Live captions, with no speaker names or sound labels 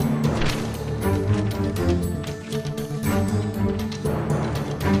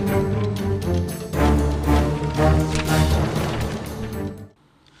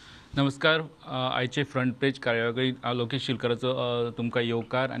नमस्कार. आयचे front page कार्यावळी लोकेश शिलकराचो तुमकां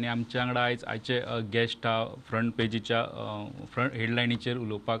येवकार आनी आमच्या वांगडा आयचे गेस्ट फ्रंट पेजीच्या फ्रंट हेडलायनीचेर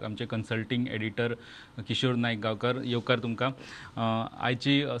उलोवपाक आमचे कन्सल्टिंग एडिटर किशोर नायक गांवकर. येवकार तुमकां.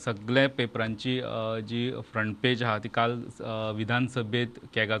 आयची सगळ्या पेपरांची जी फ्रंट पेज आहा ती काल विधानसभेत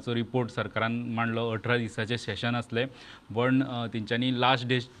कॅगाचो रिपोर्ट सरकारान मांडलो. 18 दिसाचें सेशन आसलें, पण तेंच्यांनी लास्ट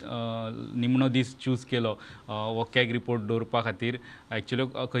डे निमणो दीस चूज केलो हो कॅग रिपोर्ट दवरपा खातीर. एक्चुअली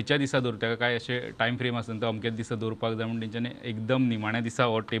खंयच्या दिसा दवरता काय अशें टायम फ्रेम आसता तो अमकेच दिसा दवरपाक जाय म्हणून तेंच्यांनी एकदम निमाण्या दिसा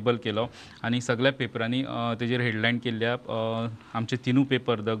हो टेबल केलो आनी सगळ्या पेपरांनी तेजेर हेडलायन केल्ल्या. आमचे तिनूय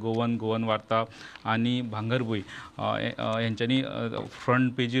पेपर द गोवन, गोवन वार्ता आनी भांगरभूंय हेंच्यांनी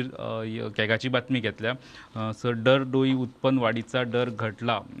फ्रंट पेजीर कॅगाची बातमी घेतल्या. सो दर डोई उत्पन्न वाडीचा दर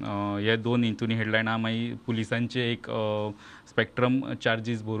घटला हे दोन हितून हेडलायन आहा. मागीर पुलिसांचे एक स्पेक्ट्रम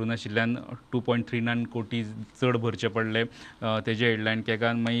चार्जीस भरूं नाशिल्ल्यान 2.39 कोटी चड भरचे पडले तेजे हेडलायन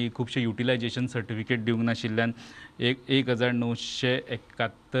कॅगान. मागीर खुबशे युटिलायजेशन सर्टिफिकेट दिवंक नाशिल्ल्यान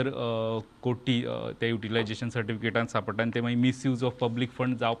 1,971 कोटी ते युटिलायजेशन सर्टिफिकेटान सापडटा आनी ते मागीर मिसयूज ऑफ पब्लीक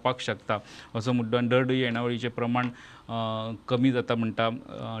फंड जावपाक शकता असो मुद्दो. आनी दर येणावळीचें प्रमाण कमी जाता म्हणटा,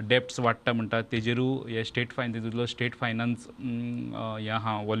 डेप्ट्स वाडटा म्हणटा, तेजेरूय हे स्टेट तेतूंतलो स्टेट फायनान्स हें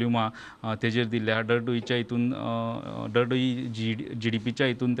आहा वॉल्यूम आहा तेजेर दिल्ले आहा. दर हितून दर GDPच्या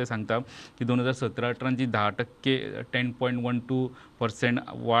हितून ते सांगता की 2017-18 जी 10% 10.12%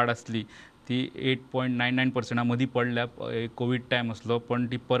 वाड आसली ती 8.99% मदीं पडल्या. कोवीड टायम आसलो पण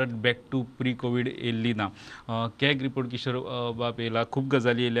ती परत बॅक टू प्री कोवीड येयल्ली ना. कॅग रिपोर्ट किशोर बाब येयला, खूब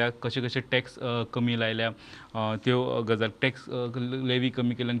गजाली येयल्या. कशे कशे टॅक्स कमी लायल्या त्यो गजाल, टॅक्स लेवी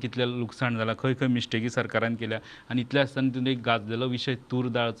कमी केल्यान कितले लुकसाण जालां, खंय खंय मिस्टेकी सरकारान केल्या आनी इतले आसतना तितून एक गाजलेलो विशय तूर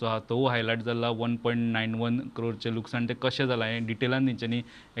दाळचो आहा तो हायलायट जाला. 1.91 करोडचें लुकसाण तें कशें जालां हें डिटेलान तेंच्यांनी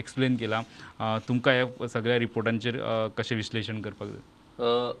एक्सप्लेन केलां. तुमकां ह्या सगळ्या रिपोर्टांचेर कशें विश्लेशण करपाक जाय?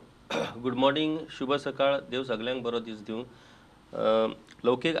 गुड मॉर्निंग, शुभ सकाळ, देव सगळ्यांक बरो दीस दिवं.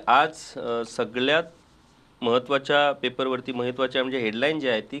 लौकिक आज सगळ्यात महत्त्वाच्या पेपरवरती महत्त्वाच्या म्हणजे हेडलाईन जी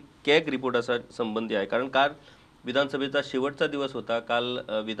आहे ती कॅग रिपोर्टाचा संबंधी आहे. कारण काल विधानसभेचा शेवटचा दिवस होता. काल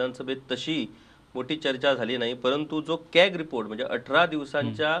विधानसभेत तशी मोठी चर्चा झाली नाही, परंतु जो कॅग रिपोर्ट म्हणजे 18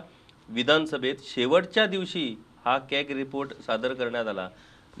 दिवसांच्या विधानसभेत शेवटच्या दिवशी हा कॅग रिपोर्ट सादर करण्यात आला.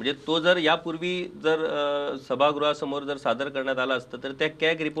 म्हणजे तो जर यापूर्वी जर सभागृहासमोर जर सादर करण्यात आला असता तर त्या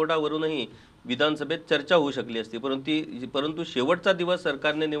कॅग रिपोर्टावरूनही विधानसभेत चर्चा होऊ शकली असती. परंतु शेवटचा दिवस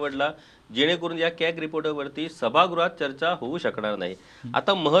सरकारने निवडला जेणेकरून या कॅग रिपोर्टवरती सभागृहात चर्चा होऊ शकणार नाही.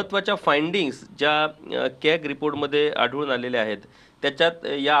 आता महत्त्वाच्या फाइंडिंग्स ज्या कॅग रिपोर्टमध्ये आढळून आलेल्या आहेत त्याच्यात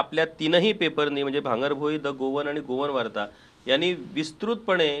या आपल्या तीनही पेपरनी म्हणजे भांगरभूंय, द गोवन आणि गोवन वार्ता यांनी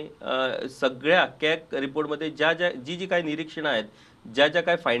विस्तृतपणे सगळ्या कॅग रिपोर्टमध्ये जी काही निरीक्षणं आहेत, ज्या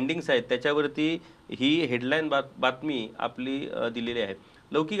काही फाइंडिंग्स आहेत त्याच्यावरती ही हेडलाईन बातमी आपली दिलेली आहे.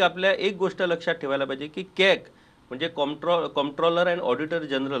 लौकिक आपल्या एक गोष्ट लक्षात ठेवायला पाहिजे की कॅग म्हणजे comptroller and auditor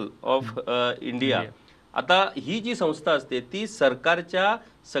general of India. आता ही जी संस्था असते ती सरकारच्या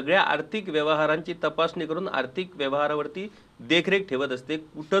सगळ्या आर्थिक व्यवहारांची तपासणी करून आर्थिक व्यवहारावरती देखरेख ठेवत असते.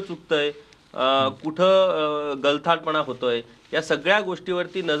 कुठं चुकतंय, कुठं गलथाटपणा होतोय या सगळ्या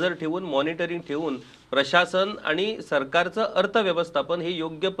गोष्टीवरती नजर ठेवून, मॉनिटरिंग ठेवून प्रशासन आणि सरकारचं अर्थव्यवस्थापन हे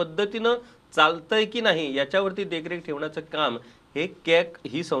योग्य पद्धतीनं चालतंय की नाही याच्यावरती देखरेख ठेवण्याचं काम हे कॅग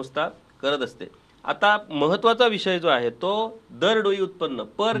ही संस्था करत असते. आता महत्त्वाचा विषय जो आहे तो दरडोई उत्पन्न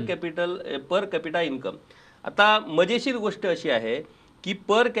पर कॅपिटा इन्कम. आता मजेशीर गोष्ट अशी आहे की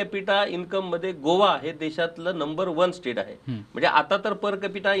पर कॅपिटा इन्कम मध्ये गोवा हे देशातलं नंबर 1 स्टेट आहे. म्हणजे आता तर पर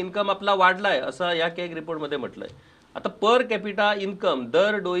कॅपिटा इन्कम आपला वाढलाय असं या कॅग रिपोर्टमध्ये म्हटलंय. आता पर कॅपिटा इन्कम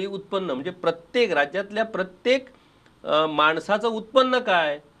दर डोई उत्पन्न म्हणजे प्रत्येक राज्यातल्या प्रत्येक माणसाचं उत्पन्न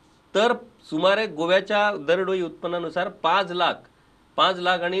काय तर सुमारे गोव्याच्या दरडोई उत्पन्नानुसार 5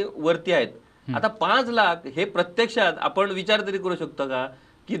 लाख आणि वरती आहेत. आता 5 लाख हे प्रत्यक्षात आपण विचार तरी करू शकतो का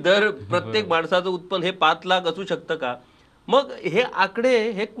की दर प्रत्येक माणसाचं उत्पन्न हे 5 लाख असू शकतं का? मग हे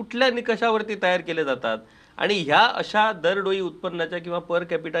आकडे हे कुठल्या निकषावरती तयार केले जातात आणि ह्या अशा दरडोई उत्पन्नाच्या किंवा पर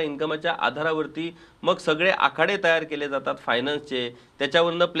कॅपिटा इन्कमच्या आधारावरती मग सगळे आखाडे तयार केले जातात फायनान्सचे,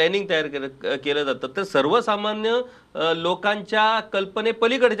 त्याच्यावरनं प्लॅनिंग तयार केलं जातं. तर सर्वसामान्य लोकांच्या कल्पने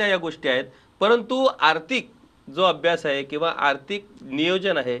पलीकडच्या या गोष्टी आहेत. परंतु आर्थिक जो अभ्यास आहे किंवा आर्थिक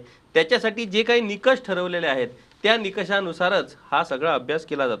नियोजन आहे त्याच्यासाठी जे काही निकष ठरवलेले आहेत त्या निकषानुसारच हा सगळा अभ्यास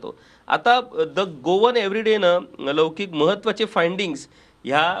केला जातो. आता द गोवन एव्हरीडेनं लौकिक महत्त्वाचे फाइंडिंग्स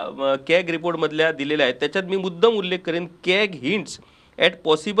ह्या कॅग रिपोर्टमधल्या दिलेल्या आहेत. त्याच्यात मी मुद्दाम उल्लेख करेन CAG hints at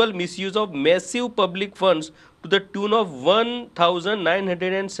possible misuse of massive public funds to the tune of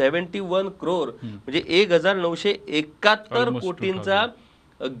 1,971 crore म्हणजे 1,971 कोटींचा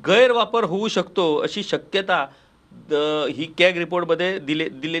गैरवापर होऊ शकतो अशी शक्यता ही कॅग रिपोर्टमध्ये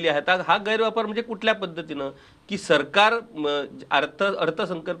दिलेली आहे. आता हा गैरवापर म्हणजे कुठल्या पद्धतीनं, की सरकार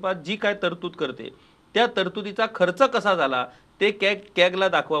अर्थसंकल्पात जी काय तरतूद करते त्या तरतुदीचा खर्च कसा झाला ते कॅगला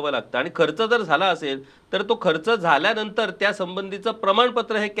दाखवावं लागतं, आणि खर्च जर झाला असेल तर तो खर्च झाल्यानंतर त्या संबंधीचं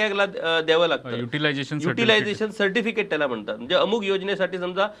प्रमाणपत्र हे कॅगला द्यावं लागतं. युटिलायझेशन सर्टिफिकेट त्याला म्हणतात. म्हणजे अमुक योजनेसाठी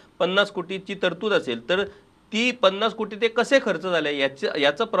समजा 50 कोटीची तरतूद असेल तर ती 50 कोटी ते कसे खर्च झाले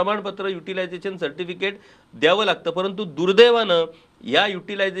याचं प्रमाणपत्र युटिलायझेशन सर्टिफिकेट द्यावं लागतं. परंतु दुर्दैवानं या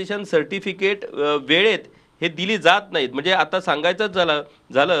युटिलायझेशन सर्टिफिकेट वेळेत हे दिली जात नाहीत. म्हणजे आता सांगायचंच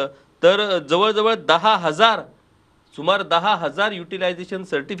झालं तर जवळजवळ 10,000 सुमार 10,000 युटिलायझेशन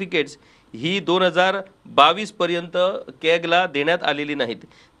सर्टिफिकेट्स ही 2022 पर्यंत कॅगला देण्यात आलेली नाहीत.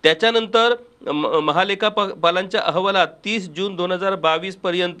 त्याच्यानंतर महालेखापालांच्या अहवालात 30 जून 2022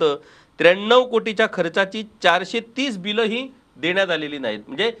 पर्यंत 93 कोटीच्या खर्चाची 430 बिलं ही देण्यात आलेली नाहीत.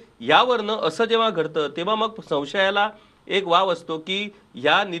 म्हणजे यावरनं असं जेव्हा घडतं तेव्हा मग संशयाला एक वाव असतो की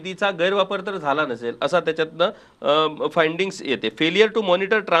ह्या निधीचा गैरवापर तर झाला नसेल, असा त्याच्यातनं फाइंडिंग्स येते. Failure to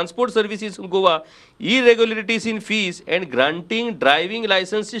monitor transport services in Goa, इरेग्युलरिटीज in fees and granting driving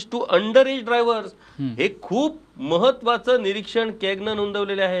licences to under age drivers, हे खूप महत्वाचं निरीक्षण कॅगनं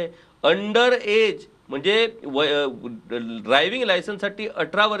नोंदवलेले आहे. अंडर एज म्हणजे ड्रायव्हिंग लायसन्ससाठी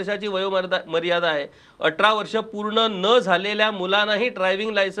 18 वर्षाची वयोमर्यादा आहे. 18 वर्ष पूर्ण न झालेल्या मुलांनाही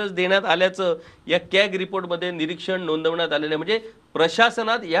ड्रायव्हिंग लायसन्स देण्यात आल्याचं या कॅग रिपोर्टमध्ये निरीक्षण नोंदवण्यात आलेलं आहे. म्हणजे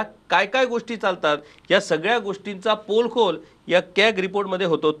प्रशासनात या काय काय गोष्टी चालतात या सगळ्या गोष्टींचा पोलखोल या कॅग रिपोर्टमध्ये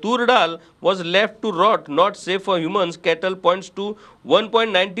होतो. तूर डाल was left to rot, not safe for humans, cattle points to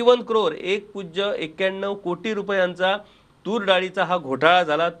 1.91 crore, 1.91 कोटी रुपयांचा तूर डाळीचा हा घोटाळा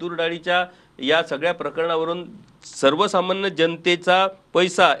झाला. तूर डाळीच्या या सगळ्या प्रकरणावरून सर्वसामान्य जनतेचा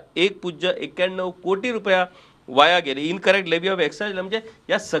पैसा 1.91 कोटी रुपया वाया गेले. इनकरेक्ट लेव्ही ऑफ एक्साइज, म्हणजे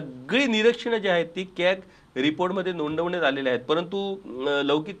या सगळी निरीक्षणं जी आहेत ती कॅग रिपोर्टमध्ये नोंदवण्यात आलेले आहेत. परंतु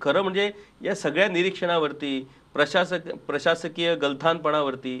लौकिक खरं म्हणजे या सगळ्या निरीक्षणावरती प्रशासकीय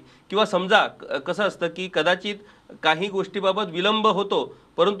गलथानपणावरती किंवा समजा कसं असतं की कदाचित काही गोष्टीबाबत विलंब होतो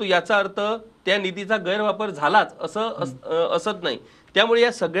परंतु याचा अर्थ त्या निधीचा गैरवापर झालाच असं असत नाही. त्यामुळे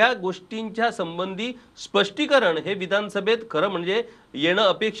या सगळ्या गोष्टींच्या संबंधी स्पष्टीकरण हे विधानसभेत खरं म्हणजे येणं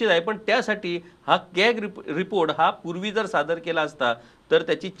अपेक्षित आहे. पण त्यासाठी हा कॅग रिपोर्ट हा पूर्वी जर सादर केला असता तर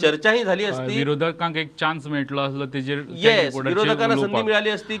त्याची चर्चाही झाली असती. विरोधकांक एक चान्स मेळटलो असलो तेजेर. येस, विरोधकांना संधी मिळाली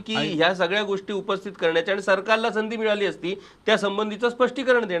असती की ह्या सगळ्या गोष्टी उपस्थित करण्याची, आणि सरकारला संधी मिळाली असती त्या संबंधीचं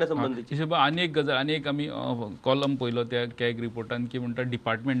स्पष्टीकरण देण्यासंबंधीची. आनी एक गजाल, आनी एक आमी कॉलम पळयलो त्या कॅग रिपोर्टान की म्हणटा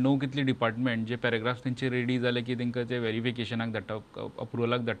डिपार्टमेंट णव कितले डिपार्टमेंट जे पॅरेग्राफ्स तेंचे रेडी जाले की तेंकां ते व्हेरिफिकेशनाक धाडटा,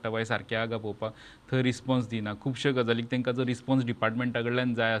 अप्रुवलाक धाडटा बाय सारकें आहा काय पळोवपाक, थंय रिस्पॉन्स दिना. खुबश्यो गजालीक तेंकां जो रिस्पॉन्स डिपार्टमेंटा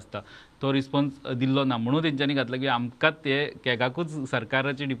कडल्यान जाय आसता तो रिस्पॉन्स दिल्लो ना. म्हणून तेंच्यांनी घातला की आमकांच ते कॅगाकूच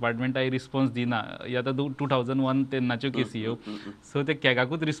सरकाराचे डिपार्टमेंटाय रिस्पॉन्स दिना. हे आतां 2001 तेन्नाच्यो केसी ह्यो. सो ते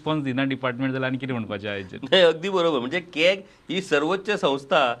कॅगाकूच रिस्पॉन्स दिना डिपार्टमेंट, जाल्यार आनी कितें म्हणपाचें हाचेर. नाही, अगदी बरोबर. म्हणजे कॅग ही सर्वोच्च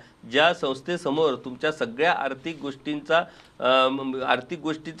संस्था ज्या संस्थेसमोर तुमच्या सगळ्या आर्थिक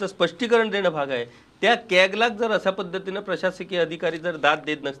गोष्टींचं स्पष्टीकरण देणं भाग आहे. त्या कॅगलाच जर अशा पद्धतीनं प्रशासकीय अधिकारी जर दाद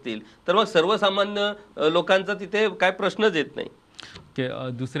देत नसतील तर मग सर्वसामान्य लोकांचा तिथे काय प्रश्नच येत नाही. ओके,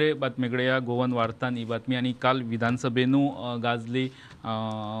 दुसरे बातमीकडे या. गोवन वार्तान ही बातमी, आणि काल विधानसभेनू गाजली.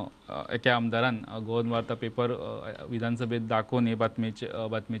 एका आमदारान गोवन वार्ता पेपर विधानसभेत दाखोवन हे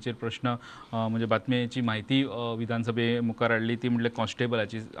बातमेचेर प्रश्न म्हणजे बातमेची माहिती विधानसभे मुखार हाडली. ती म्हणल्यार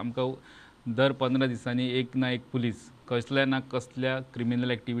कॉन्स्टेबलाची. आमकां दर 15 दिसांनी एक ना एक पुलीस कसल्या ना कसल्या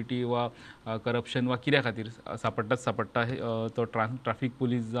क्रिमिनल एक्टिविटी वा करप्शन वा कित्या खातीर सापडटा. तो ट्राफीक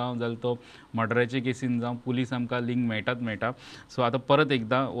पुलीस जावं जाल्यार तो मर्डराचे केसीन जावं, पुलीस आमकां लिंक मेळटा. सो आतां परत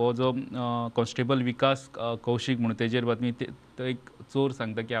एकदां हो जो कॉन्स्टेबल विकास कौशिक म्हणून तेजेर बातमी. तो एक चोर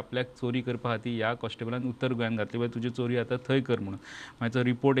सांगता की आपल्याक चोरी करपा खातीर ह्या कॉन्स्टेबलान उत्तर गोंयांत घातली, बाय तुजी चोरी आतां थंय कर म्हणून. मागीर तो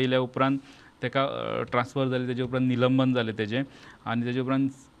रिपोर्ट येयल्या उपरांत तेका ट्रान्सफर जालें, तेजे उपरांत निलंबन जालें तेजें, आनी तेजे उपरांत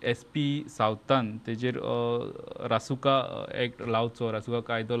SP सावथान तेजेर रासुका एक्ट लावचो, रासुका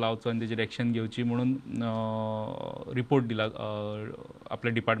कायदो लावचो आनी तेजेर एक्शन घेवची म्हणून रिपोर्ट दिला.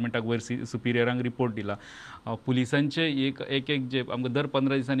 आपल्या डिपार्टमेंटाक वयर सुपिरियरांक रिपोर्ट दिला. पुलिसांचे एक जे आमकां दर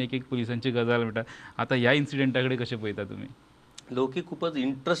 15 दिसांनी एक पुलिसांची गजाल मेळटा. आतां ह्या इन्सिडेंटा कडेन कशें पळयता तुमी? लौकिक खूपच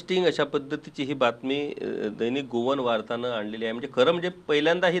इंटरेस्टिंग अशा पद्धतीची ही बातमी दैनिक गोवन वार्तानं आणलेली आहे. म्हणजे खरं म्हणजे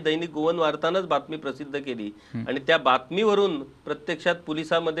पहिल्यांदा ही दैनिक गोवन वार्तानंच बातमी प्रसिद्ध केली आणि त्या बातमीवरून प्रत्यक्षात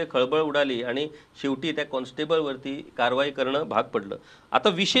पोलिसांमध्ये खळबळ उडाली आणि शेवटी त्या कॉन्स्टेबलवरती कारवाई करणं भाग पडलं. आता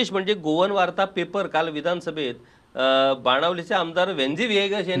विशेष म्हणजे गोवन वार्ता पेपर काल विधानसभेत बाणावलीचे आमदार वेंजी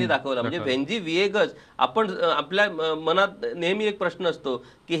विएगस यांनी दाखवला. म्हणजे वेंजी विएगस, आपण आपल्या मनात नेहमी एक प्रश्न असतो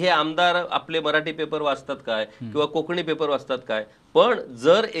की हे आमदार आपले मराठी पेपर वाचतात काय किंवा कोकणी पेपर वाचतात काय, पण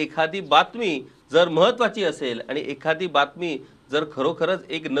जर एखादी बातमी जर महत्त्वाची असेल आणि एखादी बातमी जर खरोखरच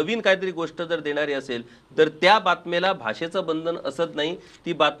एक नवीन काहीतरी गोष्ट जर देणारी असेल तर त्या बातमीला भाषेचं बंधन असत नाही.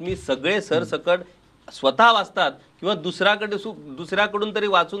 ती बातमी सगळे सरसकट स्वतः वाचतात किंवा दुसऱ्याकडून तरी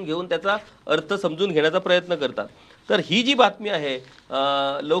वाचून घेऊन त्याचा अर्थ समजून घेण्याचा प्रयत्न करतात. तर ही जी बातमी आहे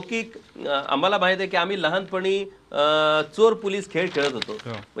लौकिक, आम्हाला माहित आहे की आम्ही लहानपणी चोर पोलीस खेळ खेळत होतो.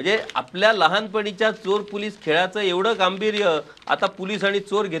 म्हणजे आपल्या लहानपणीच्या चोर पोलीस खेळाचं एवढं गांभीर्य आता पोलीस आणि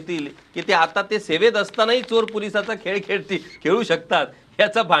चोर घेतील की ते आता ते सेवेत असतानाही चोर पोलिसाचा खेळ खेळू शकतात,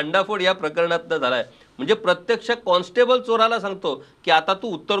 याचा भांडाफोड या प्रकरणात झालाय. म्हणजे प्रत्यक्ष कॉन्स्टेबल चोराला सांगतो की आता तू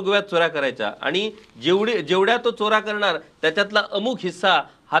उत्तर गोव्यात चोऱ्या करायच्या आणि जेवढ्या तो चोऱ्या करणार त्याच्यातला अमुक हिस्सा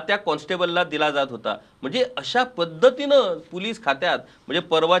हा त्या कॉन्स्टेबलला दिला जात होता. म्हणजे अशा पद्धतीनं पोलीस खात्यात, म्हणजे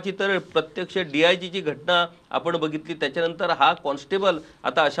परवाची तर प्रत्यक्ष DIGची घटना आपण बघितली, त्याच्यानंतर हा कॉन्स्टेबल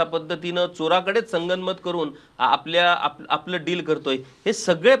आता अशा पद्धतीनं चोराकडेच संगनमत करून आपलं डील करतोय. हे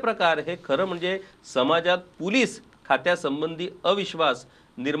सगळे प्रकार हे खरं म्हणजे समाजात पोलीस खात्यासंबंधी अविश्वास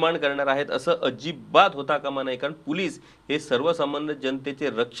निर्माण करणार आहेत असं अजिबात होता कामा नये. कारण पोलीस हे सर्वसामान्य जनतेचे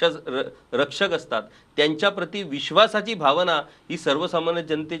रक्षक असतात. त्यांच्याप्रती विश्वासाची भावना ही सर्वसामान्य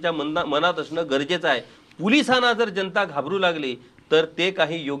जनतेच्या मनात असणं गरजेचं आहे. पोलिसांना जर जनता घाबरू लागली तर ते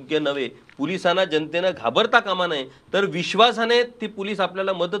काही योग्य नव्हे. पोलिसांना जनतेनं घाबरता कामा नये, तर विश्वासाने ती पोलीस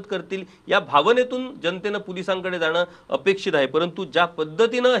आपल्याला मदत करतील या भावनेतून जनतेनं पोलिसांकडे जाणं अपेक्षित आहे. परंतु ज्या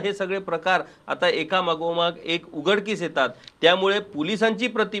पद्धतीनं हे सगळे प्रकार आता एकामागोमाग एक उघडकीस येतात, त्यामुळे पोलिसांची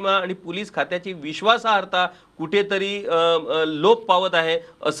प्रतिमा आणि पोलीस खात्याची विश्वासार्हता कुठेतरी लोप पावत आहे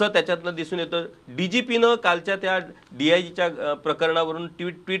असं त्याच्यातनं दिसून येतं. DGPनं कालच्या त्या DIGच्या प्रकरणावरून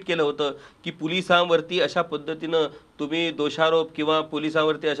ट्विट केलं होतं की पोलिसांवरती अशा पद्धतीनं तुम्ही दोषारोप किंवा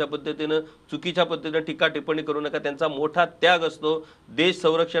पोलिसांवरती अशा पद्धतीनं चुकीच्या पद्धतीनं टीका टिप्पणी करू नका. त्यांचा मोठा त्याग असतो देश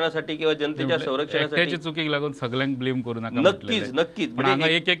संरक्षणासाठी किंवा जनतेच्या संरक्षणासाठी. चुकीक लागून सगळ्यांक ब्लेम करू नका. नक्कीच नक्कीच,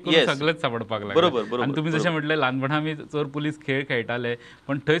 म्हणजे एक एक करून सगळेच सापडपाक लागले. बरोबर. आणि तुम्ही जसे म्हटले ल्हानपणा आम्ही चोर पोलीस खेळ खेळटाले,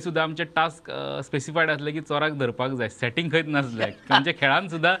 पण थंय सुद्धा आमचे टास्क स्पेसिफाईड असले की चोराक धरपाक जाय, सेटिंग खंयच नासले. म्हणजे खेळान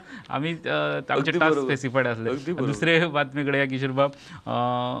सुद्धा आम्ही आमचे टास्क स्पेसिफाईड असले. दुसरे बातमीकडे या किशोर बाब,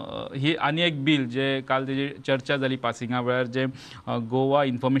 ही आणि एक बिल जे काल त्याची चर्चा झाली पासिंगा वेळार, जे Goa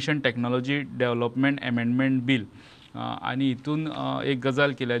information technology development amendment bill. आणि हितून एक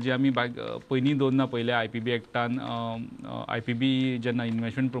गजाल केल्या जी आमी पयलीं दोनना पयले IPB एक्टान IPB जेन्ना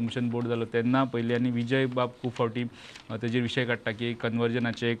इन्व्हेस्टमेंट प्रमोशन बोर्ड जालो तेन्ना पयलीं, आनी विजय बाब खूब फावटी तेजेर विशय काडटा की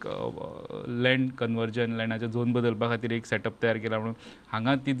कन्वर्जनाचे एक लँड कन्वर्जन, लँडाचे झोन बदलपा खातीर एक सेटअप तयार केला म्हणून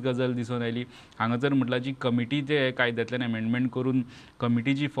हांगा तीच गजाल दिसून आयली. हांगा जर म्हटल्यार जी कमिटी जे कायद्यांतल्यान अमेंडमेंट करून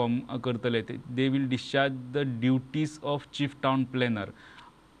कमिटी जी फॉर्म करतले they will discharge the duties of chief town planar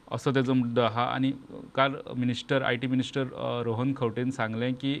असो तेजो मुद्दो आहा. आनी काल IT मिनिस्टर रोहन खंवटेन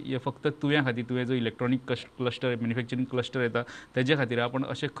सांगलें की हे फक्त तुवें खातीर, तुवें जो इलेक्ट्रॉनीक क्लस्टर मॅन्युफॅक्चरींग क्लस्टर येता तेजे खातीर, आपण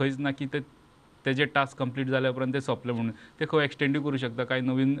अशें खंयच ना की तेजे टास्क कंप्लीट जाल्या उपरांत ते सोंपले म्हणून ते खंय एक्सटेंडूय करूं शकता, कांय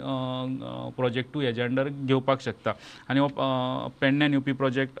नवीन प्रोजेक्टूय हेज्या अंडर घेवपाक शकता. आनी हो पेडण्यान येवपी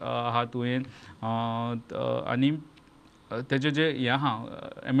प्रोजेक्ट आहा तुवें, आनी तेजे जे हे आहा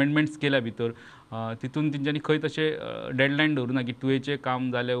एमेंडमेंट्स केल्या भितर तितून तेंच्यांनी खंय तशें डेडलायन दवरूना की तुवेंचें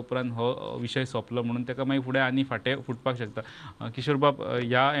काम जाल्या उपरांत हो विशय सोंपलो म्हणून, तेका मागीर फुडें आनी फाटें फुटपाक शकता. किशोर बाब,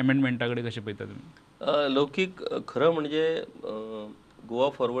 ह्या एमेंडमेंटा कडेन कशें पळयता तुमी? लौकिक, खरं म्हणजे गोवा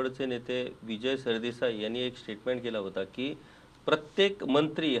फॉरवर्डचे नेते विजय सरदेसाई यांनी एक स्टेटमेंट केला होता की प्रत्येक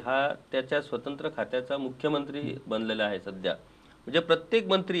मंत्री हा त्याच्या स्वतंत्र खात्याचा मुख्यमंत्री बनलेला आहे सध्या. म्हणजे प्रत्येक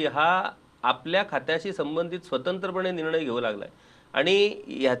मंत्री हा आपल्या खात्याशी संबंधित स्वतंत्रपणे निर्णय घेऊ लागलाय आणि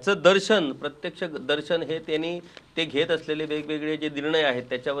ह्याचं प्रत्यक्ष दर्शन हे त्यांनी ते घेत असलेले वेगवेगळे जे निर्णय आहेत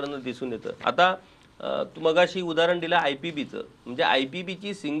त्याच्यावरून दिसून येतं. आता तू मगाशी उदाहरण दिलं IPBचं, म्हणजे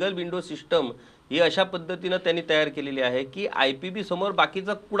IPBची सिंगल विंडो सिस्टम ही अशा पद्धतीनं त्यांनी तयार केलेली आहे की IPB समोर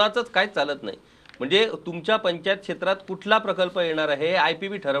बाकीचं कुणाचंच काय चालत नाही. म्हणजे तुमच्या पंचायत क्षेत्रात कुठला प्रकल्प येणार आहे हे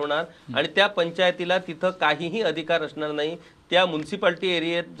IPB ठरवणार आणि त्या पंचायतीला तिथं काहीही अधिकार असणार नाही. त्या म्युन्सिपाल्टी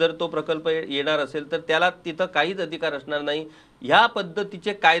एरियात जर तो प्रकल्प येणार असेल तर त्याला तिथं काहीच अधिकार असणार नाही. ह्या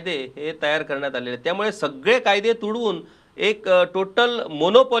पद्धतीचे कायदे हे तयार करण्यात आलेले आहेत. त्यामुळे सगळे कायदे तुडवून एक टोटल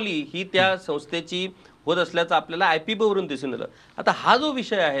मोनोपॉली ही त्या संस्थेची होत असल्याचं आपल्याला IPB वरून दिसून आलं. आता हा जो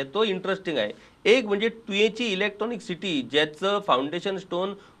विषय आहे तो इंटरेस्टिंग आहे. एक म्हणजे तुयेची इलेक्ट्रॉनिक सिटी ज्याचं फाउंडेशन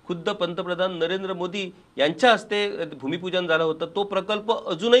स्टोन खुद्द पंतप्रधान नरेंद्र मोदी यांच्या हस्ते भूमिपूजन झालं होतं, तो प्रकल्प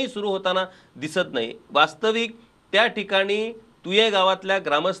अजूनही सुरू होताना दिसत नाही. वास्तविक त्या ठिकाणी तुये गावातल्या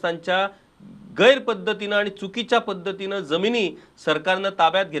ग्रामस्थांच्या गैरपद्धतीनं आणि चुकीच्या पद्धतीनं जमिनी सरकारनं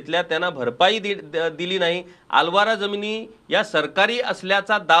ताब्यात घेतल्या, त्यांना भरपाई दिली नाही. आलवारा जमिनी या सरकारी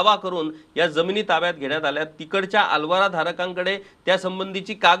असल्याचा दावा करून या जमिनी ताब्यात घेण्यात आल्या. तिकडच्या आलवारा धारकांकडे त्या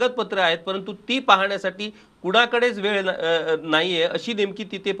संबंधीची कागदपत्रे आहेत, परंतु ती पाहण्यासाठी कुणाकडेच वेळ नाहीये, अशी नेमकी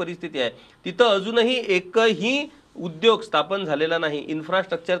तिथे परिस्थिती आहे. तिथं अजूनही एकही उद्योग स्थापन झालेला नाही,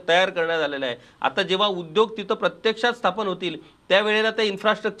 इन्फ्रास्ट्रक्चर तयार करण्यात आलेलं आहे. आता जेव्हा उद्योग तिथं प्रत्यक्षात स्थापन होतील त्यावेळेला ते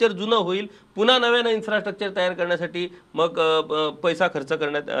इन्फ्रास्ट्रक्चर जुनं होईल, पुन्हा नव्यानं इन्फ्रास्ट्रक्चर तयार करण्यासाठी मग पैसा खर्च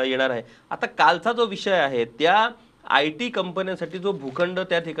करण्यात येणार आहे. आता कालचा जो विषय आहे त्या IT कंपन्यांसाठी जो भूखंड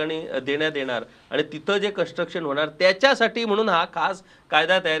त्या ठिकाणी देण्यात येणार आणि तिथं जे कन्स्ट्रक्शन होणार त्याच्यासाठी म्हणून हा खास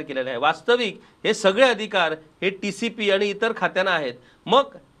कायदा तयार केलेला आहे. वास्तविक हे सगळे अधिकार हे TCP आणि इतर खात्यांना आहेत.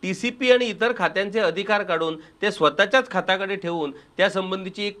 मग TCP आणि इतर खात्यांचे अधिकार काढून ते स्वतःच्याच खात्याकडे ठेवून त्या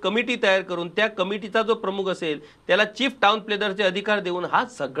संबंधीची एक कमिटी तयार करून त्या कमिटीचा जो प्रमुख असेल त्याला चीफ टाउन प्लॅनरचे अधिकार देऊन हा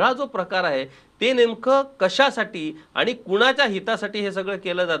सगळा जो प्रकार आहे ते नेमकं कशासाठी आणि कुणाच्या हितासाठी हे सगळं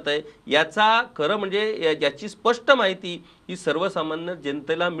केलं जातंय याचा खरं म्हणजे याची स्पष्ट माहिती ही सर्वसामान्य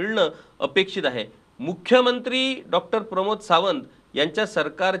जनतेला मिळणं अपेक्षित आहे. मुख्यमंत्री डॉक्टर प्रमोद सावंत यांच्या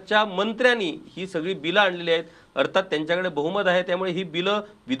सरकारच्या मंत्र्यांनी ही सगळी बिलं आणलेली आहेत. अर्थात त्यांच्याकडे बहुमत आहे, त्यामुळे ही बिलं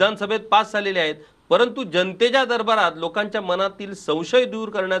विधानसभेत पास झालेली आहेत. परंतु जनतेच्या दरबारात लोकांच्या मनातील संशय दूर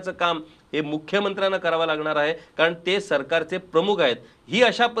करण्याचं काम हे मुख्यमंत्र्यांना करावं लागणार आहे, कारण ते सरकारचे प्रमुख आहेत. ही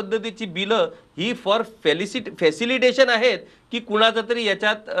अशा पद्धतीची बिलं ही फॉर फॅसिलिटेशन आहेत की कुणाचा तरी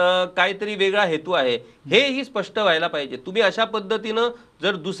याच्यात काहीतरी वेगळा हेतू आहे, हेही स्पष्ट व्हायला पाहिजे. तुम्ही अशा पद्धतीनं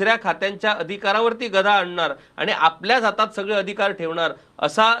जर दुसऱ्या खात्यांच्या अधिकारावरती गदा आणणार आणि आपल्याच हातात सगळे अधिकार ठेवणार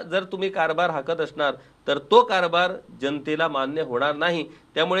असा जर तुम्ही कारभार हाकत असणार तर तो कारभार जनतेला मान्य होणार नाही.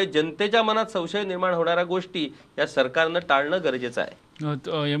 त्यामुळे जनतेच्या मनात संशय निर्माण होणाऱ्या गोष्टी या सरकारनं टाळणं गरजेचं आहे.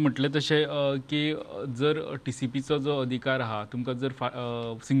 हे म्हटले तसे की जर TCPचा जो अधिकार हा तुमकां जर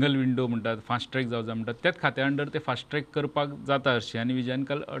सिंगल विंडो म्हणटात फास्ट ट्रॅक जावचा म्हणटात त्याच खात्या अंडर ते फास्ट ट्रॅक करपाक जाता अशें आनी विजयान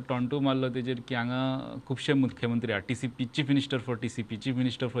काल टॉन्टू मारलो तेजेर की हांगा खुबशे मुख्यमंत्री आहा TCP chief minister for TCP chief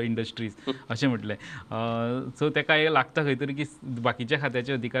minister for industries अशें म्हटलें. सो तेका हे लागता खंय तरी की बाकीच्या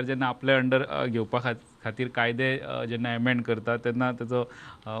खात्याचे अधिकार जेन्ना आपल्या अंडर घेवपा खातीर कायदे जेन्ना एमेंड करता तेन्ना तेजो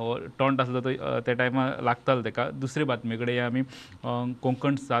टॉन्ट आसलो तो त्या टायमार लागतालो तेका. दुसरे बातमी कडेन आमी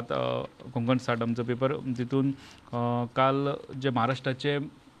कोंकणसाद आमचो पेपर तितून काल जे महाराष्ट्राचे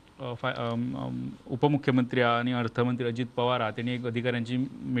उपमुख्यमंत्री आणि अर्थमंत्री अजित पवार आहा तेणी एक अधिकाऱ्यांची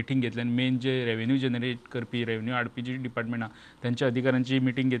मिटींग घेतली आनी मेन जे रेव्हेन्यू जनरेट करपी रेव्हेन्यू हाडपी जी डिपार्टमेंट आहा त्यांच्या अधिकाऱ्यांची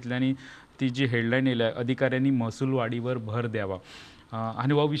मिटींग घेतली आनी ती जी हेडलायन येयल्या अधिकाऱ्यांनी महसूल वाडीवर भर द्यावा.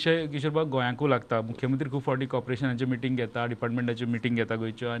 आनी हो विशय किशोरबाब गोंयाकूय लागता. मुख्यमंत्री खूब फावटी कॉर्पोरेशनाची मिटींग घेता, डिपार्टमेंटाची मिटींग घेता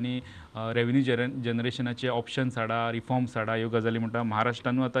गोंयच्यो आनी रेव्हेन्यू जनरेशनाचे ऑप्शन्स हाडा, रिफॉर्म्स हाडा ह्यो गजाली म्हणटा.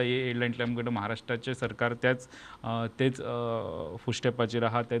 महाराष्ट्रानूय आतां हे हेडलायनतल्यान म्हणटा महाराष्ट्राचें सरकार तेच फुटस्टेपाचेर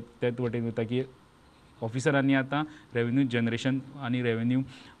आहा, तेच वटेन वता की ऑफिसरांनी आतां रेव्हेन्यू जनरेशन आनी रेव्हेन्यू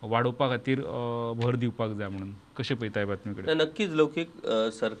वाडोवपा खातीर भर दिवपाक जाय म्हणून. कशें पळयताय बातमी कडेन? नक्कीच लौकिक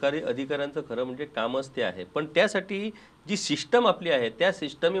सरकारी अधिकाऱ्यांचं खरं म्हणजे कामच ते आहे, पण त्यासाठी जी सिस्टम आपली आहे त्या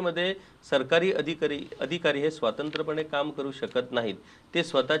सिस्टमीमध्ये सरकारी अधिकारी हे स्वतंत्रपणे काम करू शकत नाहीत. ते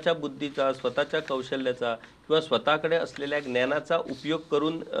स्वतःच्या बुद्धीचा, स्वतःच्या कौशल्याचा किंवा स्वतःकडे असलेल्या ज्ञानाचा उपयोग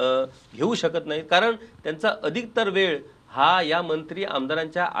करून घेऊ शकत नाहीत, कारण त्यांचा अधिकतर वेळ हा या मंत्री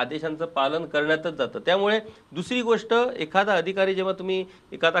आमदारांच्या आदेशांचं पालन करण्यातच जातं. त्यामुळे दुसरी गोष्ट, एखादा अधिकारी जेव्हा तुम्ही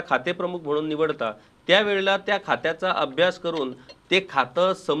एखादा खातेप्रमुख म्हणून निवडता त्यावेळेला त्या खात्याचा अभ्यास करून ते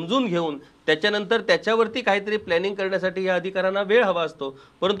खातं समजून घेऊन त्याच्यानंतर त्याच्यावरती काहीतरी प्लॅनिंग करण्यासाठी या अधिकाऱ्यांना वेळ हवा असतो.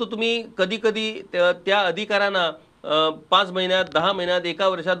 परंतु तुम्ही कधी त्या अधिकाऱ्यांना 5 महिन्यात, 10 महिन्यात, 1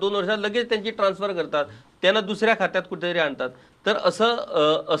 वर्षात, 2 वर्षात लगेच त्यांची ट्रान्सफर करतात, त्यांना दुसऱ्या खात्यात कुठेतरी आणतात. तर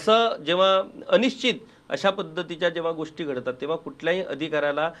असं जेव्हा अनिश्चित अशा पद्धतीच्या जेव्हा गोष्टी घडतात तेव्हा कुठल्याही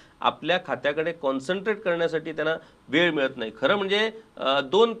अधिकाऱ्याला आपल्या खात्याकडे कॉन्सन्ट्रेट करण्यासाठी त्यांना वेळ मिळत नाही. खरं म्हणजे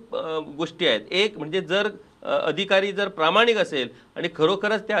 2 गोष्टी आहेत. एक म्हणजे जर अधिकारी जर प्रामाणिक असेल आणि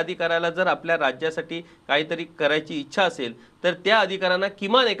खरोखरच त्या अधिकाऱ्याला जर आपल्या राज्यासाठी काहीतरी करायची इच्छा असेल तर त्या अधिकाऱ्यांना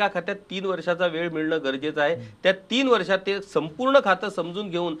किमान एका खात्यात 3 वर्षाचा वेळ मिळणं गरजेचं आहे. त्या 3 वर्षात ते संपूर्ण खातं समजून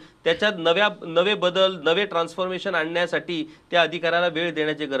घेऊन त्याच्यात नवे बदल, नवे ट्रान्सफॉर्मेशन आणण्यासाठी त्या अधिकाऱ्याला वेळ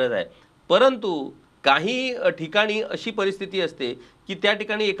देण्याची गरज आहे. परंतु काही ठिकाणी अशी परिस्थिती असते की त्या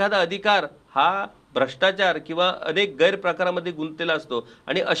ठिकाणी एखादा अधिकार हा भ्रष्टाचार किंवा अनेक गैरप्रकारामध्ये गुंतलेला असतो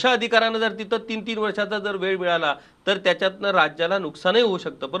आणि अशा अधिकाऱ्यांना जर तिथं 3-3 वर्षाचा जर वेळ मिळाला तर त्याच्यातनं राज्याला नुकसानही होऊ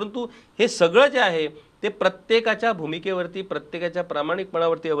शकतं. परंतु हे सगळं जे आहे ते प्रत्येकाच्या भूमिकेवरती, प्रत्येकाच्या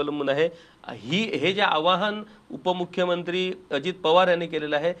प्रामाणिकपणावरती अवलंबून आहे. हे जे आवाहन उपमुख्यमंत्री अजित पवार यांनी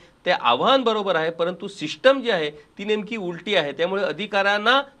केलेलं आहे ते आवाहन बरोबर आहे, परंतु सिस्टम जी आहे ती नेमकी उलटी आहे. त्यामुळे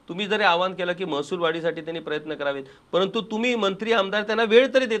अधिकाऱ्यांना तुम्ही जरी आवाहन केलं की महसूल वाढीसाठी त्यांनी प्रयत्न करावेत, परंतु तुम्ही मंत्री आमदार त्यांना वेळ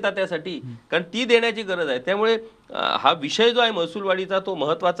तरी देता त्यासाठी, कारण ती देण्याची गरज आहे. त्यामुळे हा विषय जो आहे महसूल वाढीचा तो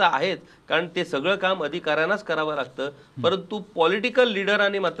महत्त्वाचा आहेच, कारण ते सगळं काम अधिकाऱ्यांनाच करावं लागतं. परंतु पॉलिटिकल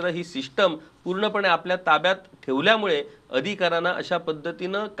लीडरांनी मात्र ही सिस्टम पूर्णपणे आपल्या ताब्यात ठेवल्यामुळे अधिकाऱ्यांना अशा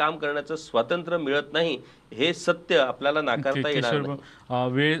पद्धतीनं काम करण्याचं स्वातंत्र्य मिळत नाही. हे सत्य आपल्याला नाकारता येणार नाही.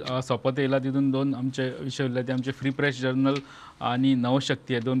 वेळ सोपत येला तिथून दोन आमचे विषय उरले ते आमचे फ्री प्रेस जर्नल आणि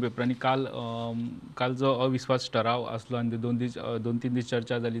नवशक्ती या दोन पेपरांनी काल जो अविश्वास ठराव असलो आणि दोन तीन दीस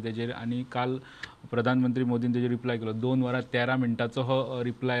चर्चा झाली त्याचेर आणि काल प्रधानमंत्री मोदीन तेजेर रिप्लाय केलो. 2 वरां 13 मिनटाचो हो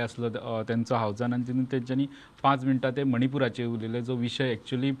रिप्लाय असलो त्यांचो हावजान आणि तितून तेंच्यांनी 5 मिनटां ते मणिपुराचेर उलयले. जो विषय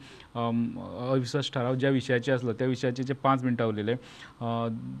एक्चुअली अविश्वास ठराव ज्या विशयाचे असलो त्या विशयाचे जे 5 मिनटां उलयले.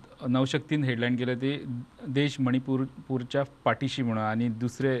 नवशक्तीन हेडलायन केले ते देश मणिपूरच्या पाठीशी म्हणून आणि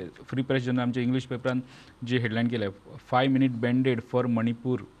दुसरे फ्री प्रेस जर्नल आमच्या इंग्लिश पेपरान जे हेडलायन केले 5 मिनिट बँडेड फॉर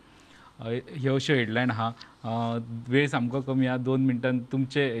मणिपूर हे अशें हेडलायन आहा. वेळ सामको कमी आहा. 2 मिनटां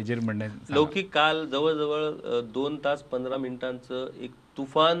तुमचे हेजेर म्हणणें लौकिक काल जवळजवळ 2 तास 15 मिनिटांचं एक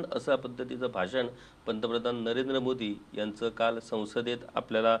तुफान अशा पद्धतीचं भाषण पंतप्रधान नरेंद्र मोदी यांचं काल संसदेत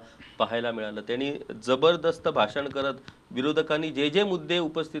आपल्याला पाहायला मिळालं. त्यांनी जबरदस्त भाषण करत विरोधकांनी जे जे मुद्दे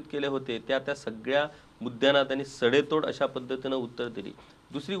उपस्थित केले होते त्या सगळ्या मुद्द्यांना त्यांनी सडेतोड अशा पद्धतीनं उत्तर दिली.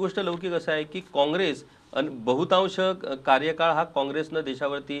 दुसरी गोष्ट लौकिक असं आहे की काँग्रेस आणि बहुतांश कार्यकाळ हा काँग्रेसनं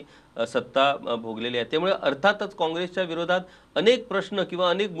देशावरती सत्ता भोगलेली आहे. त्यामुळे अर्थातच काँग्रेसच्या विरोधात अनेक प्रश्न किंवा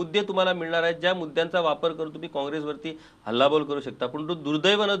अनेक मुद्दे तुम्हाला मिळणार आहेत, ज्या मुद्द्यांचा वापर करून तुम्ही काँग्रेसवरती हल्लाबोल करू शकता. परंतु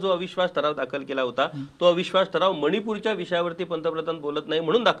दुर्दैवानं जो अविश्वास ठराव दाखल केला होता तो अविश्वास ठराव मणिपूरच्या विषयावरती पंतप्रधान बोलत नाही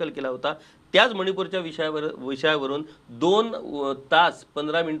म्हणून दाखल केला होता. त्याच मणिपूरच्या विषयावरून 2 तास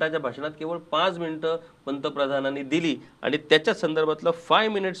 15 मिनिटाच्या भाषणात केवळ 5 मिनिटं पंतप्रधानांनी दिली आणि त्याच्या संदर्भातलं 5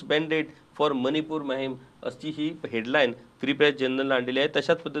 मिनिट्स बँडेड फॉर मणिपूर मोहीम अशी ही हेडलाईन फ्री प्रेस जर्नलला आणलेली आहे.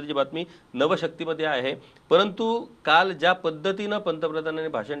 तशाच पद्धतीची बातमी नवशक्तीमध्ये आहे. परंतु काल ज्या पद्धतीनं पंतप्रधानांनी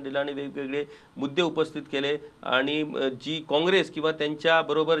भाषण दिलं आणि वेगवेगळे मुद्दे उपस्थित केले आणि जी काँग्रेस किंवा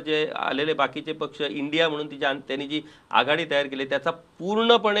त्यांच्याबरोबर जे आलेले बाकीचे पक्ष इंडिया म्हणून त्यांनी जी आघाडी तयार केली त्याचा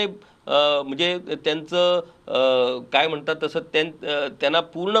पूर्णपणे म्हणजे त्यांचं काय म्हणतात तसं त्यांना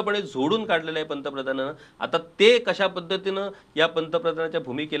पूर्णपणे झोडून काढलेलं आहे पंतप्रधानानं. आता ते कशा पद्धतीनं या पंतप्रधानाच्या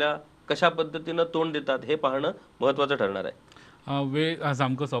भूमिकेला कशा पद्धतीनं तोंड देतात हे पाहणं महत्त्वाचं ठरणार आहे. वेळ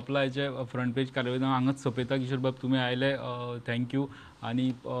सामको सोंपला हेचे फ्रंट पेज कार्यावळी हांगाच सोंपयता. किशोर बाब तुम्ही आयले थँक्यू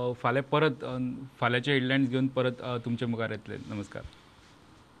आणि फाल्यां परत फाल्यांचे हेडलायन्स घेऊन परत तुमचे मुखार येतले. नमस्कार.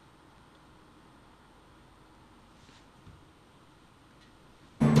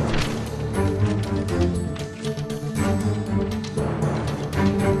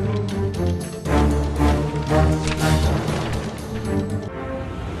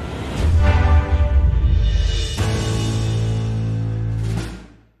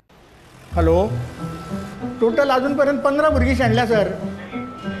 हॅलो, टोटल अजूनपर्यंत 15 भुरगीं शेणल्या सर.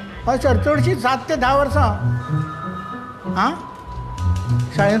 हय सर, चडशी 7 ते 10 वर्सां. हां,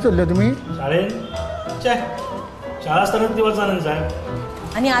 शाळेंत सोडले तुमी? शाळेन शाळा आसतना किती वर्सां न्हय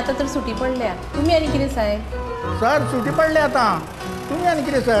साहेब. आणि आता तर सुटी पडल्या. तुम्ही आणि कितें साहेब? सर सुटी पडले आतां. तुमी आनी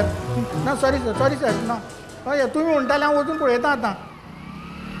कितें सर? ना सॉरी सर ना. हय तुमी म्हणटाले हांव वचून पळयतां आतां.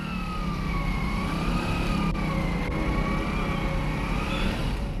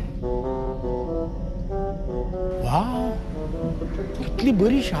 वाव, कितली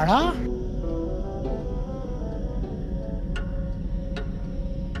बरी शाळा.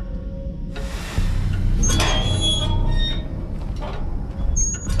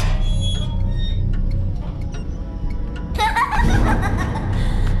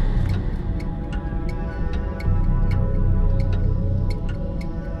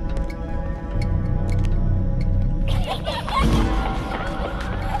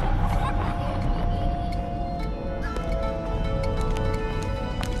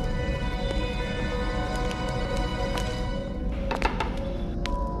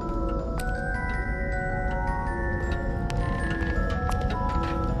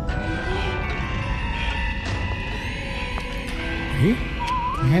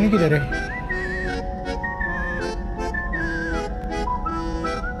 ह्यानी कितें रे?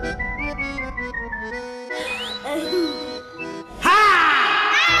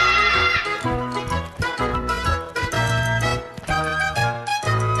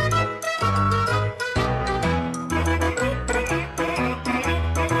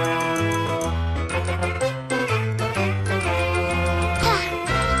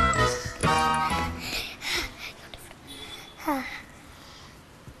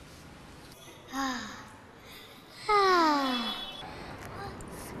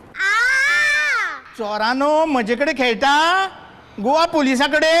 चोरानो म्हजेकडे खेळटा गोवा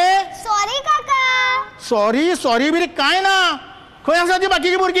पोलिसाकडे सॉरी काका. सॉरी सॉरी बिरी काय ना खंय आसा ती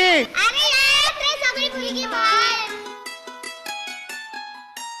बाकीची भुरगी अरे यार रे सगळी भुरगी भायर.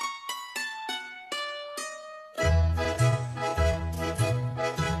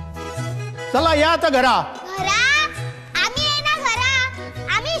 चला या आता घरा. घरा आम्ही येना घरा.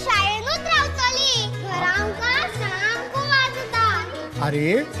 आम्ही शाळेनूच रावतली. घरा आमकां सामको वाजता.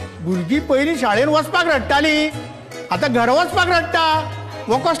 अरे भुरगी पहिली शाळेन वचपाक रडटाली आता घरा वचपाक रडटा.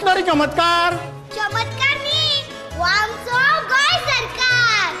 वो कसलो रे चमत्कार. चमत्कार न्ही हो आमचो गोंय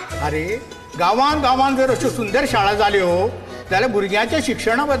सरकार. अरे गांवान गांवान जर अश्यो सुंदर शाळा जाल्यो जाल्यार भुरग्याच्या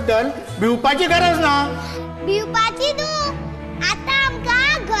शिक्षणा बद्दल भिवपाची गरज ना. भिवपाची न्हू आतां आमकां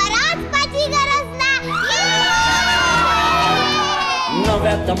घरा वचपाची गरज ना.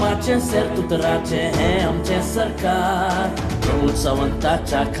 नव्या तमाचे सेरतुतराचे हें आमचें सरकार. प्रमोद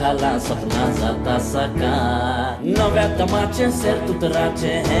सावंताच्या खाला सपना जाता साकार. नव्या तमाचे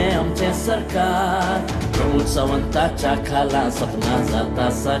सेरतुतराचे हें आमचें सरकार. प्रमोद सावंताच्या खाला सपना जाता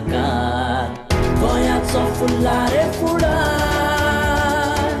साकार. गोंयाचो फुल्लारे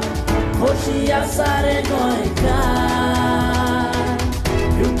फुडार खोशी आसा रे गोंयकार.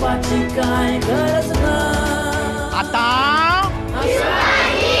 भिवपाची कांय गरज ना. आता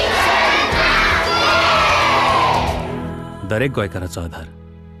दरेक गोंयकाराचो आधार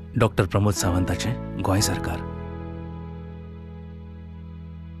डॉक्टर प्रमोद सावंताचें गोंय सरकार.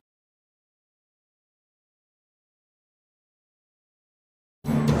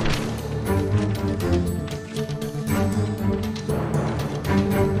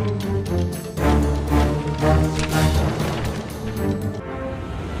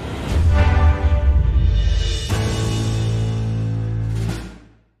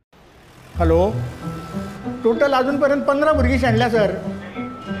 हॅलो टोटल अजूनपर्यंत 15 भुरगीं शेणल्या सर.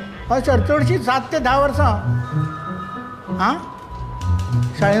 हय सर चडशी 7 ते 10 वर्सां. हां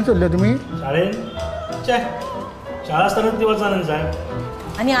शाळेंत सोडले तुमी. शाळेन चे शाळा आसतनाच दिवस जालें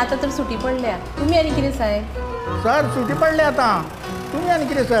साहेब. आणि आता तर सुटी पडल्या. तुम्ही आनी कितें साहेब. सर सुटी पडले आता तुमी आनी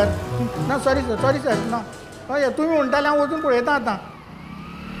कितें सर. ना सॉरी सर ना हय तुमी म्हणटाले हांव वचून पळयतां आतां.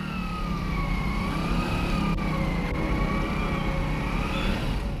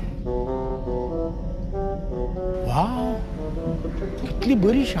 वाव कितली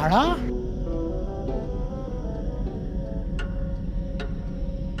बरी शाळा.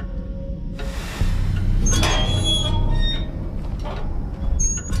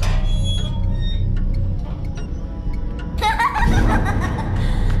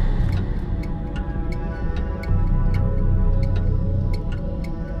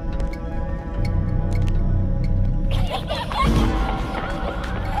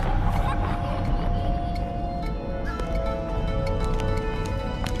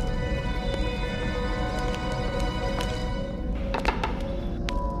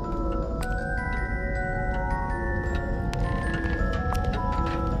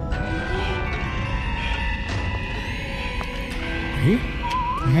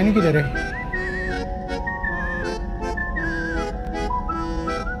 ह्याने किती रे.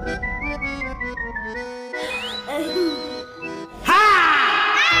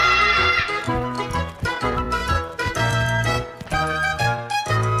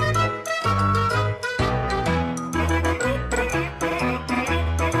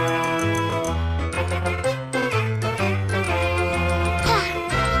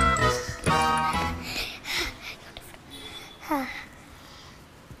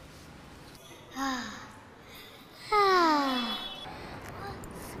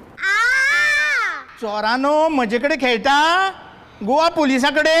 चोरानो म्हजेकडे खेळटा गोवा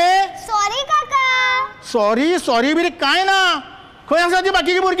पोलिसाकडे सॉरी काका. सॉरी सॉरी बिरी काय ना खंय आसा ती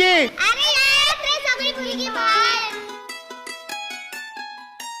बाकीची भुरगी अरे यार रे सगळी भुरगी भायर.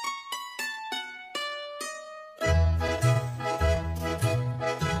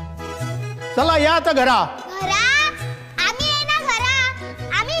 चला या आता घरा. घरा आम्ही येना घरा.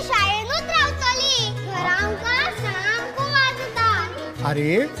 आम्ही शाळेनूच रावतली. घरा आमकां सामको वाजता.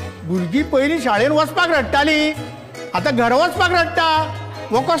 अरे भुरगी पहिली शाळेन वचपाक रडटाली आता घरा वचपाक रडटा.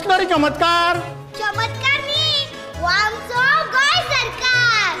 वो कसलो रे चमत्कार. चमत्कार न्ही हो आमचो गोंय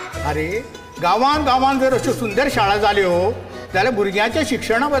सरकार. अरे गांवान गांवान जर अश्यो सुंदर शाळा जाल्यो जाल्यार भुरग्याच्या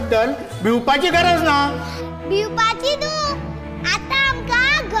शिक्षणा बद्दल भिवपाची गरज ना. भिवपाची न्हू आतां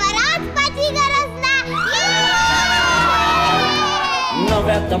आमकां घरा वचपाची गरज ना.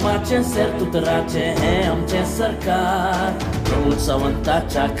 नव्या तमाचे सेरतुतराचे हें आमचें सरकार. प्रमोद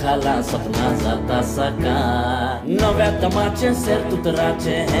सावंताच्या खाला सपना जाता साकार. नव्या तमाचे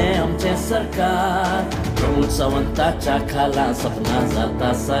सेरतुतराचे हें आमचें सरकार. प्रमोद सावंताच्या खाला सपना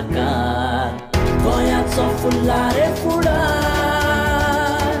जाता साकार. गोंयाचो फुल्लारे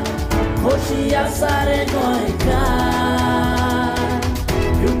फुडार खोशी आसा रे गोंयकार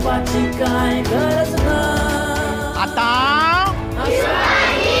भिवपाची कांय गरज ना आता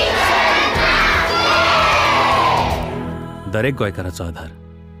दरेक गोंयकाराचो आधार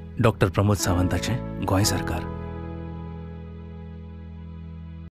डॉक्टर प्रमोद सावंताचें गोंय सरकार.